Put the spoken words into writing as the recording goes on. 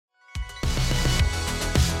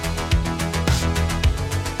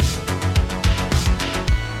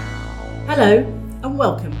Hello and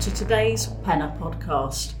welcome to today's Penna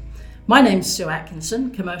podcast. My name's Sue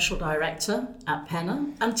Atkinson, Commercial Director at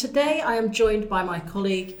Penna, and today I am joined by my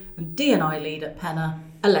colleague and D&I lead at Penna,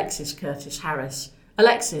 Alexis Curtis Harris.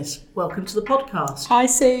 Alexis, welcome to the podcast. Hi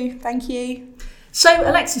Sue, thank you. So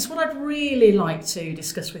Alexis, what I'd really like to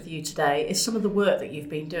discuss with you today is some of the work that you've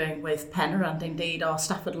been doing with Penna and indeed our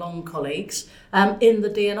Stafford Long colleagues in the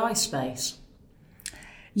D&I space.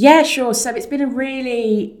 Yeah, sure. So it's been a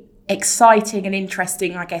really exciting and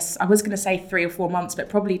interesting, I guess, I was going to say 3 or 4 months, but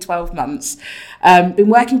probably 12 months. Been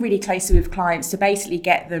working really closely with clients to basically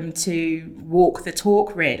get them to walk the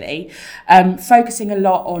talk, really. Focusing a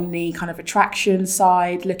lot on the kind of attraction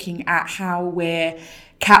side, looking at how we're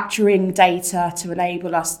capturing data to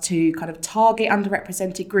enable us to kind of target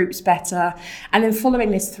underrepresented groups better, and then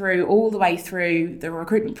following this through all the way through the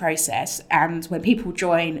recruitment process, and when people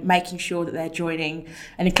join, making sure that they're joining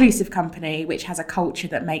an inclusive company which has a culture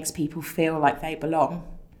that makes people feel like they belong.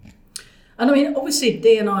 And I mean, obviously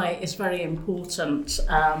D&I is very important,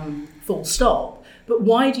 full stop. But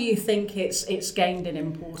why do you think it's gained in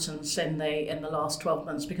importance in the last 12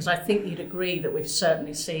 months? Because I think you'd agree that we've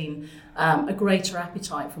certainly seen a greater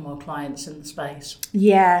appetite from our clients in the space.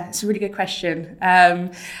 Yeah, it's a really good question.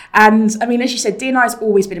 And I mean, as you said, D&I has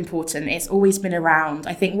always been important. It's always been around.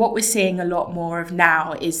 I think what we're seeing a lot more of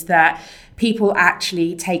now is that people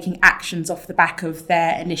actually taking actions off the back of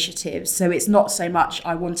their initiatives. So it's not so much,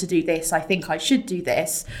 I want to do this, I think I should do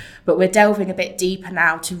this, but we're delving a bit deeper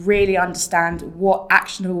now to really understand what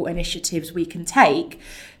actionable initiatives we can take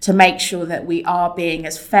to make sure that we are being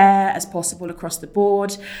as fair as possible across the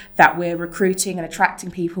board, that we're recruiting and attracting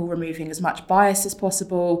people, removing as much bias as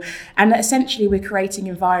possible, and that essentially we're creating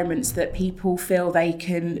environments that people feel they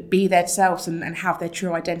can be themselves and have their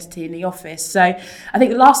true identity in the office. So I think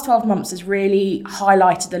the last 12 months has really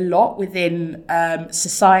highlighted a lot within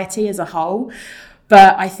society as a whole.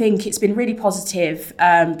 But I think it's been really positive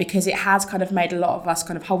because it has kind of made a lot of us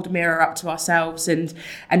kind of hold a mirror up to ourselves and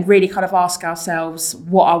really kind of ask ourselves,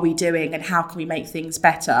 what are we doing and how can we make things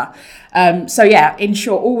better? So yeah, in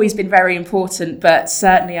short, always been very important, but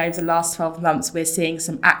certainly over the last 12 months, we're seeing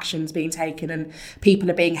some actions being taken and people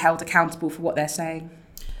are being held accountable for what they're saying.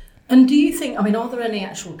 And do you think, I mean, are there any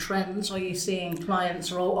actual trends? Are you seeing clients,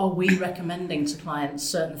 or are we recommending to clients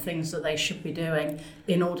certain things that they should be doing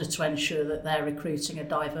in order to ensure that they're recruiting a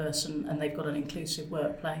diverse and they've got an inclusive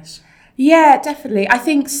workplace? Yeah, definitely. I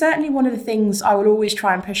think certainly one of the things I will always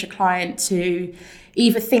try and push a client to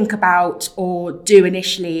either think about or do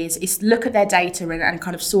initially is look at their data and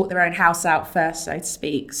kind of sort their own house out first, so to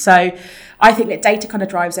speak. So I think that data kind of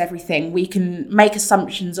drives everything. We can make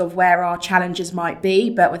assumptions of where our challenges might be,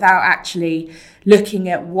 but without actually looking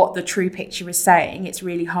at what the true picture is saying, it's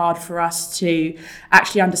really hard for us to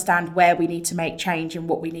actually understand where we need to make change and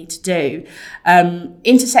what we need to do.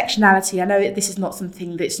 Intersectionality, I know that this is not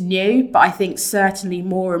something that's new, but I think certainly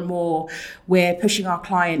more and more we're pushing our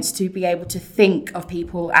clients to be able to think of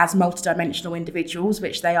people as multidimensional individuals,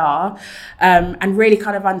 which they are, and really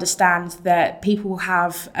kind of understand that people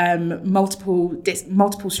have multiple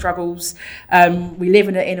struggles. We live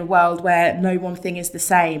in a world where no one thing is the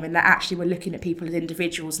same, and that actually we're looking at people as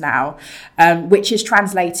individuals now, which is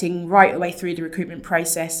translating right away through the recruitment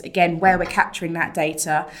process, again, where we're capturing that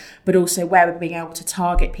data, but also where we're being able to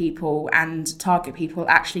target people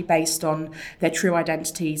actually based on their true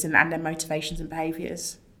identities and their motivations and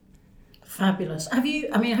behaviours. Fabulous. Have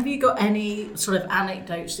you got any sort of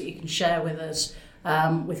anecdotes that you can share with us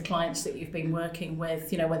with clients that you've been working with,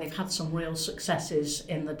 where they've had some real successes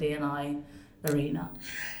in the D&I arena?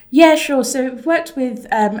 Yeah, sure. So we've worked with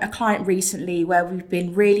a client recently where we've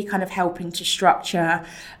been really kind of helping to structure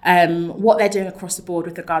what they're doing across the board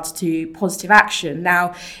with regards to positive action.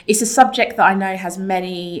 Now, it's a subject that I know has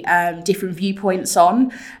many different viewpoints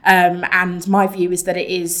on, and my view is that it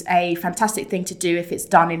is a fantastic thing to do if it's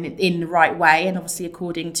done in the right way and obviously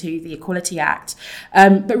according to the Equality Act.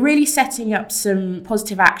 But really setting up some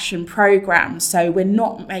positive action programs. So we're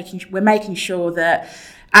making sure that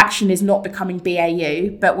action is not becoming BAU,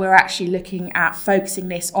 but we're actually looking at focusing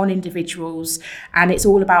this on individuals, and it's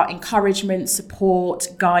all about encouragement, support,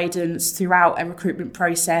 guidance throughout a recruitment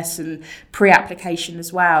process and pre-application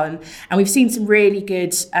as well. And we've seen some really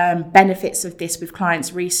good benefits of this with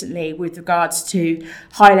clients recently with regards to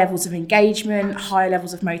high levels of engagement, high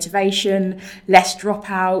levels of motivation, less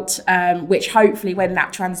dropout, which hopefully when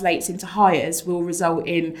that translates into hires will result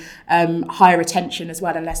in higher retention as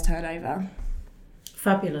well and less turnover.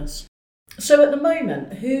 Fabulous. So at the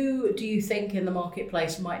moment, who do you think in the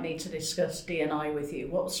marketplace might need to discuss D&I with you?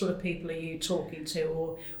 What sort of people are you talking to,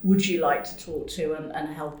 or would you like to talk to and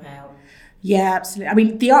help out? Yeah, absolutely. I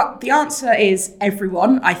mean, the answer is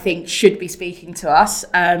everyone, I think, should be speaking to us,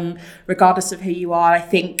 regardless of who you are. I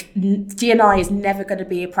think D&I is never going to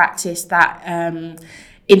be a practice that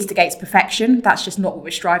instigates perfection. That's just not what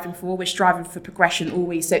we're striving for. We're striving for progression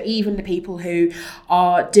always. So even the people who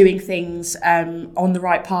are doing things on the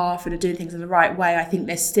right path and are doing things in the right way, I think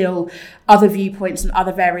there's still other viewpoints and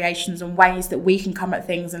other variations and ways that we can come at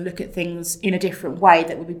things and look at things in a different way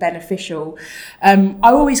that would be beneficial. I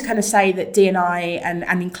always kind of say that D&I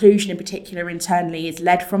and inclusion in particular internally is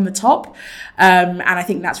led from the top. And I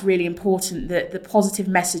think that's really important, that the positive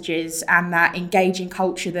messages and that engaging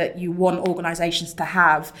culture that you want organisations to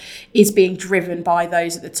have is being driven by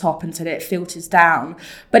those at the top until it filters down.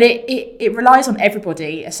 But it relies on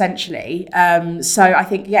everybody, essentially. So I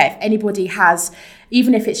think, if anybody has,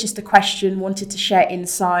 even if it's just a question, wanted to share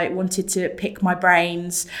insight, wanted to pick my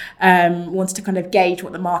brains, wanted to kind of gauge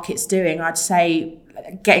what the market's doing, I'd say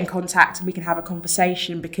get in contact and we can have a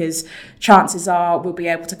conversation, because chances are we'll be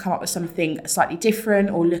able to come up with something slightly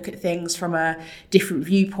different or look at things from a different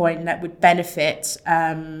viewpoint that would benefit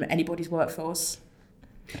anybody's workforce.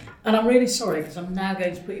 And I'm really sorry, because I'm now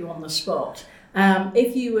going to put you on the spot.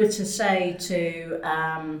 If you were to say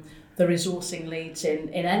to the resourcing leads in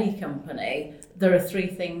any company, there are 3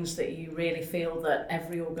 things that you really feel that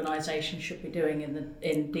every organisation should be doing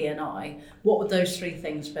in D&I, what would those 3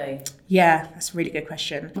 things be? Yeah, that's a really good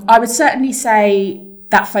question. I would certainly say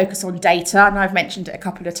that focus on data, and I've mentioned it a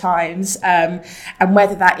couple of times, and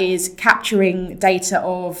whether that is capturing data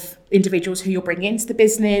of individuals who you're bringing into the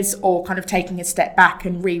business or kind of taking a step back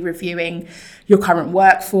and re-reviewing your current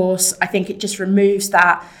workforce. I think it just removes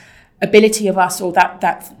that ability of us, or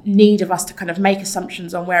that need of us to kind of make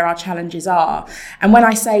assumptions on where our challenges are. And when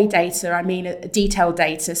I say data, I mean detailed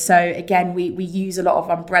data. So again, we use a lot of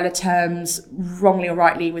umbrella terms, wrongly or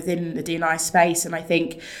rightly, within the D&I space, and I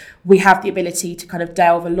think we have the ability to kind of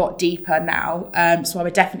delve a lot deeper now. So I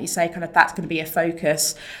would definitely say kind of that's going to be a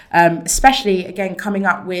focus, especially, again, coming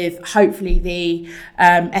up with, hopefully, the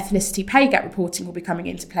ethnicity pay gap reporting will be coming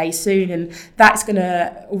into play soon. And that's going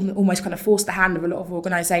to almost kind of force the hand of a lot of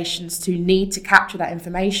organisations to need to capture that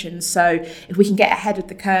information. So if we can get ahead of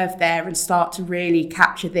the curve there and start to really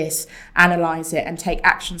capture this, analyse it and take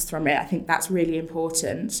actions from it, I think that's really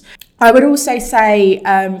important. I would also say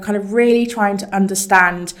kind of really trying to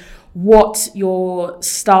understand what your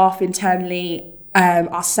staff internally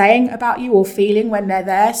are saying about you or feeling when they're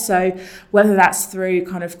there. So whether that's through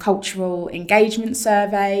kind of cultural engagement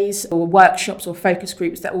surveys or workshops or focus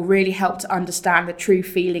groups that will really help to understand the true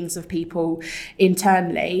feelings of people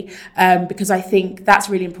internally, because I think that's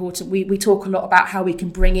really important. We talk a lot about how we can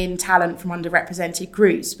bring in talent from underrepresented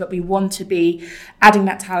groups, but we want to be adding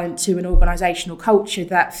that talent to an organisational culture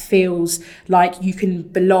that feels like you can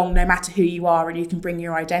belong no matter who you are and you can bring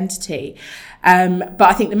your identity. But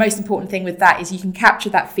I think the most important thing with that is you can capture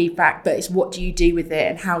that feedback, but it's what do you do with it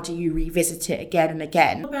and how do you revisit it again and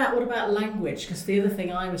again. What about language? Because the other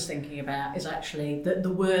thing I was thinking about is actually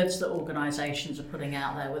the words that organisations are putting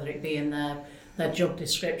out there, whether it be in their job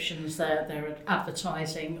descriptions, their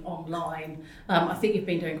advertising online. I think you've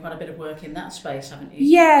been doing quite a bit of work in that space, haven't you?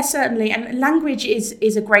 Yeah, certainly. And language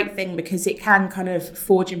is a great thing because it can kind of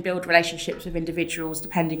forge and build relationships with individuals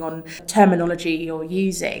depending on terminology you're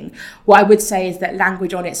using. What I would say is that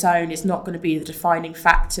language on its own is not going to be the defining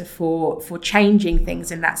factor for changing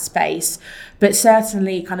things in that space, but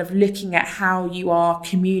certainly kind of looking at how you are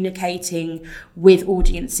communicating with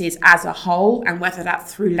audiences as a whole, and whether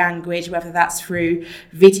that's through language, whether that's through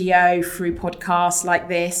video, through podcasts like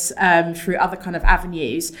this, through other kind of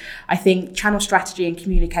avenues. I think channel strategy and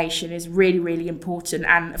communication is really, really important.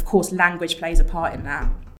 And of course, language plays a part in that.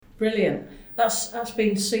 Brilliant. That's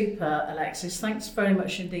been super, Alexis. Thanks very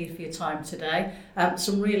much indeed for your time today.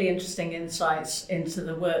 Some really interesting insights into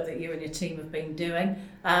the work that you and your team have been doing,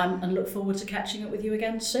 and look forward to catching up with you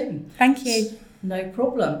again soon. Thank you. No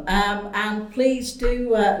problem. And please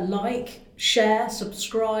do like, share,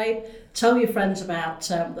 subscribe, tell your friends about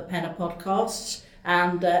the Penna podcasts.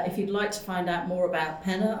 And if you'd like to find out more about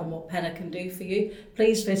Penna and what Penna can do for you,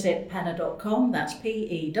 please visit penna.com. That's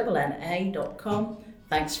penna.com.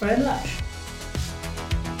 Thanks very much.